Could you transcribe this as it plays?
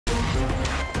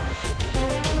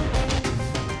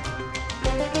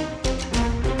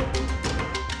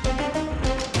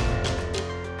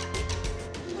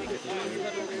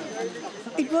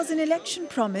It was an election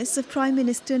promise of Prime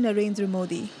Minister Narendra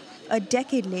Modi. A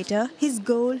decade later, his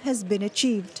goal has been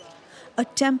achieved. A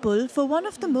temple for one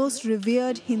of the most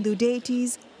revered Hindu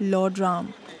deities, Lord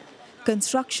Ram.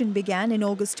 Construction began in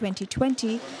August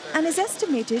 2020 and is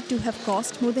estimated to have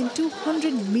cost more than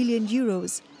 200 million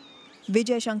euros.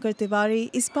 Vijay Shankar Tiwari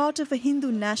is part of a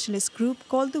Hindu nationalist group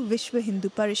called the Vishwa Hindu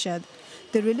Parishad,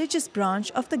 the religious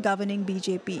branch of the governing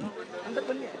BJP.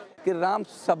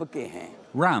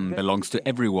 Ram belongs to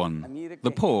everyone,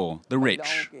 the poor, the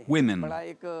rich, women.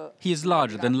 He is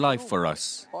larger than life for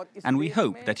us, and we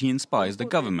hope that he inspires the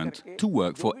government to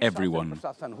work for everyone.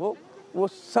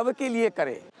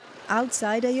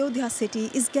 Outside Ayodhya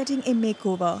city is getting a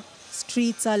makeover.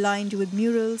 Streets are lined with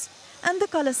murals, and the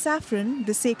color saffron,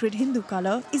 the sacred Hindu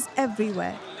color, is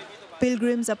everywhere.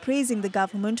 Pilgrims are praising the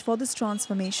government for this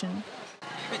transformation.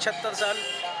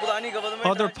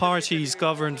 Other parties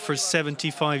governed for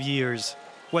 75 years.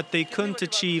 What they couldn't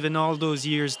achieve in all those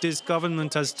years, this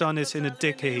government has done it in a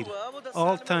decade.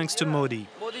 All thanks to Modi.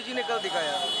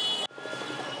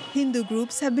 Hindu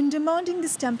groups have been demanding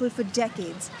this temple for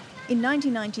decades. In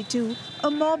 1992,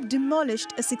 a mob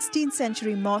demolished a 16th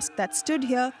century mosque that stood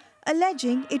here,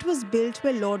 alleging it was built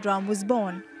where Lord Ram was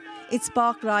born. It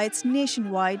sparked riots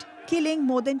nationwide, killing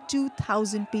more than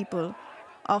 2,000 people.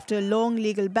 After a long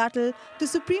legal battle, the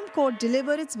Supreme Court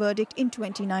delivered its verdict in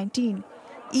 2019.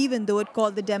 Even though it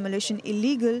called the demolition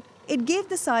illegal, it gave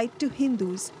the site to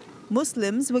Hindus.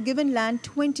 Muslims were given land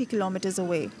 20 kilometers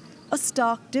away. A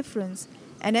stark difference,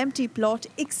 an empty plot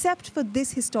except for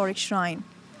this historic shrine.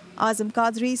 Azam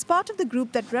Qadri is part of the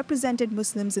group that represented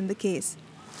Muslims in the case.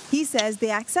 He says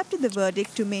they accepted the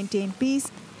verdict to maintain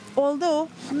peace, although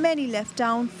many left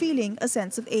town feeling a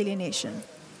sense of alienation.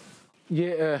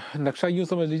 ये नक्शा यूं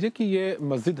समझ लीजिए कि ये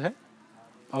मस्जिद है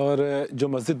और जो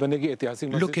मस्जिद बनेगी ऐतिहासिक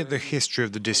मस्जिद. Look at the history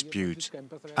of the dispute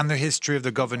and the history of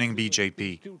the governing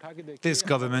BJP. This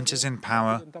government is in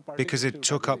power because it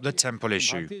took up the temple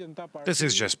issue. This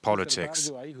is just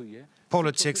politics.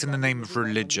 Politics in the name of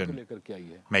religion,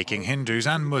 making Hindus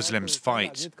and Muslims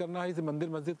fight.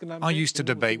 I used to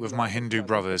debate with my Hindu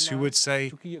brothers who would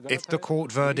say if the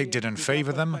court verdict didn't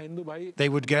favor them, they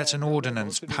would get an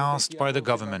ordinance passed by the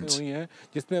government.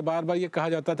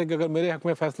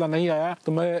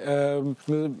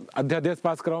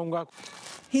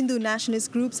 Hindu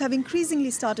nationalist groups have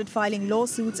increasingly started filing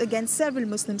lawsuits against several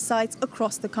Muslim sites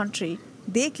across the country.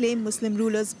 They claim Muslim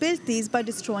rulers built these by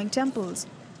destroying temples.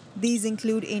 These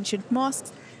include ancient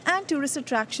mosques and tourist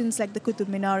attractions like the Qutub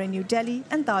Minar in New Delhi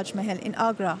and Taj Mahal in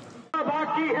Agra.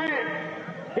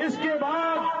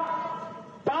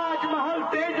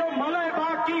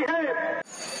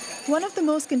 One of the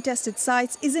most contested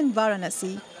sites is in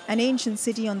Varanasi, an ancient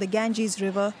city on the Ganges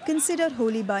River considered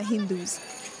holy by Hindus.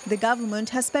 The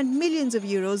government has spent millions of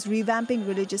euros revamping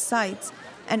religious sites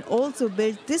and also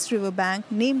built this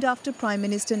riverbank named after Prime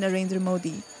Minister Narendra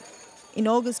Modi. In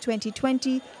August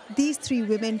 2020, these three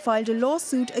women filed a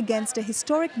lawsuit against a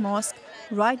historic mosque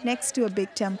right next to a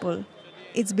big temple.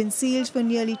 It's been sealed for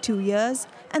nearly 2 years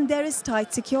and there is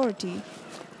tight security.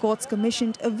 Courts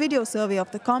commissioned a video survey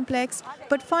of the complex,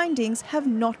 but findings have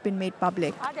not been made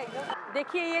public.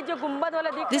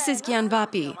 This is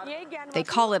Gyanvapi. They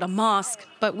call it a mosque,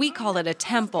 but we call it a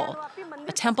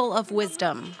temple of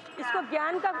wisdom.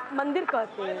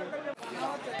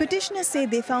 Petitioners say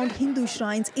they found Hindu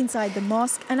shrines inside the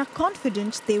mosque and are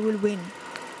confident they will win.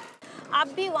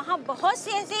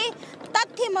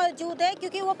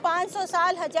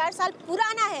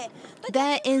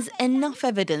 There is enough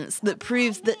evidence that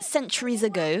proves that centuries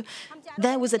ago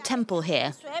there was a temple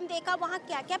here.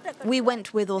 We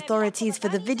went with authorities for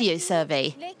the video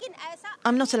survey.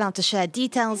 I'm not allowed to share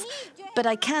details, but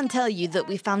I can tell you that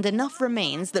we found enough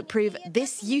remains that prove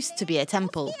this used to be a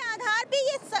temple.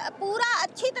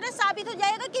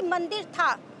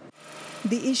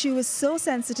 The issue is so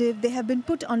sensitive they have been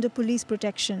put under police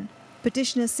protection.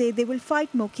 Petitioners say they will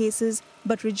fight more cases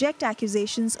but reject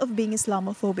accusations of being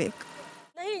Islamophobic.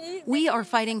 We are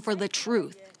fighting for the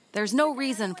truth. There's no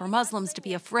reason for Muslims to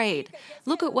be afraid.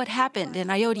 Look at what happened in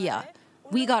Ayodhya.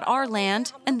 We got our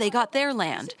land and they got their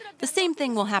land. The same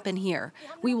thing will happen here.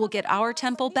 We will get our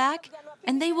temple back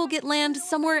and they will get land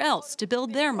somewhere else to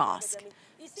build their mosque.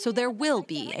 So there will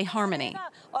be a harmony.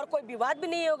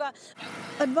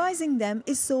 Advising them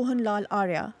is Sohan Lal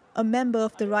Arya, a member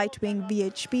of the right-wing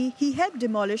VHP. He helped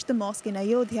demolish the mosque in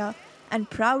Ayodhya and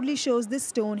proudly shows this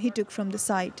stone he took from the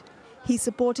site. He's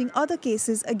supporting other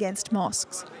cases against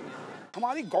mosques.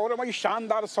 I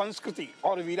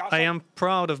am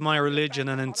proud of my religion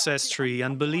and ancestry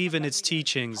and believe in its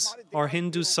teachings. Our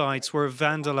Hindu sites were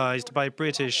vandalized by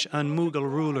British and Mughal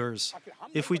rulers.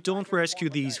 If we don't rescue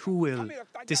these, who will?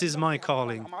 This is my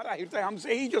calling.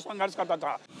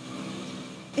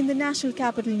 In the national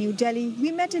capital, New Delhi,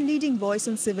 we met a leading voice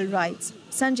on civil rights.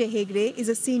 Sanjay Hegde is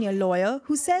a senior lawyer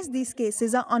who says these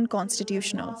cases are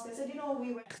unconstitutional.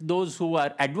 Those who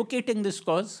are advocating this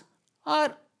cause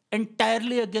are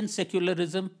entirely against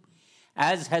secularism,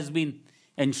 as has been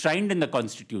enshrined in the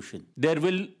Constitution. There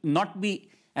will not be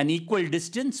an equal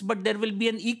distance, but there will be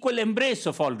an equal embrace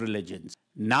of all religions.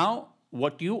 Now,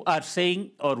 what you are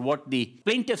saying, or what the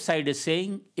plaintiff side is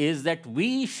saying, is that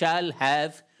we shall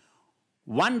have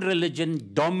one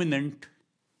religion dominant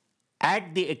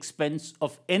at the expense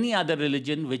of any other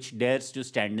religion which dares to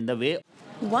stand in the way.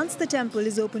 Once the temple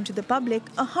is open to the public,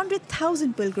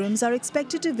 100,000 pilgrims are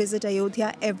expected to visit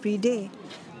Ayodhya every day.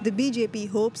 The BJP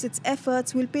hopes its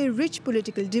efforts will pay rich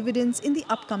political dividends in the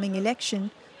upcoming election,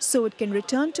 so it can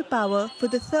return to power for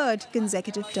the third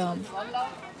consecutive term.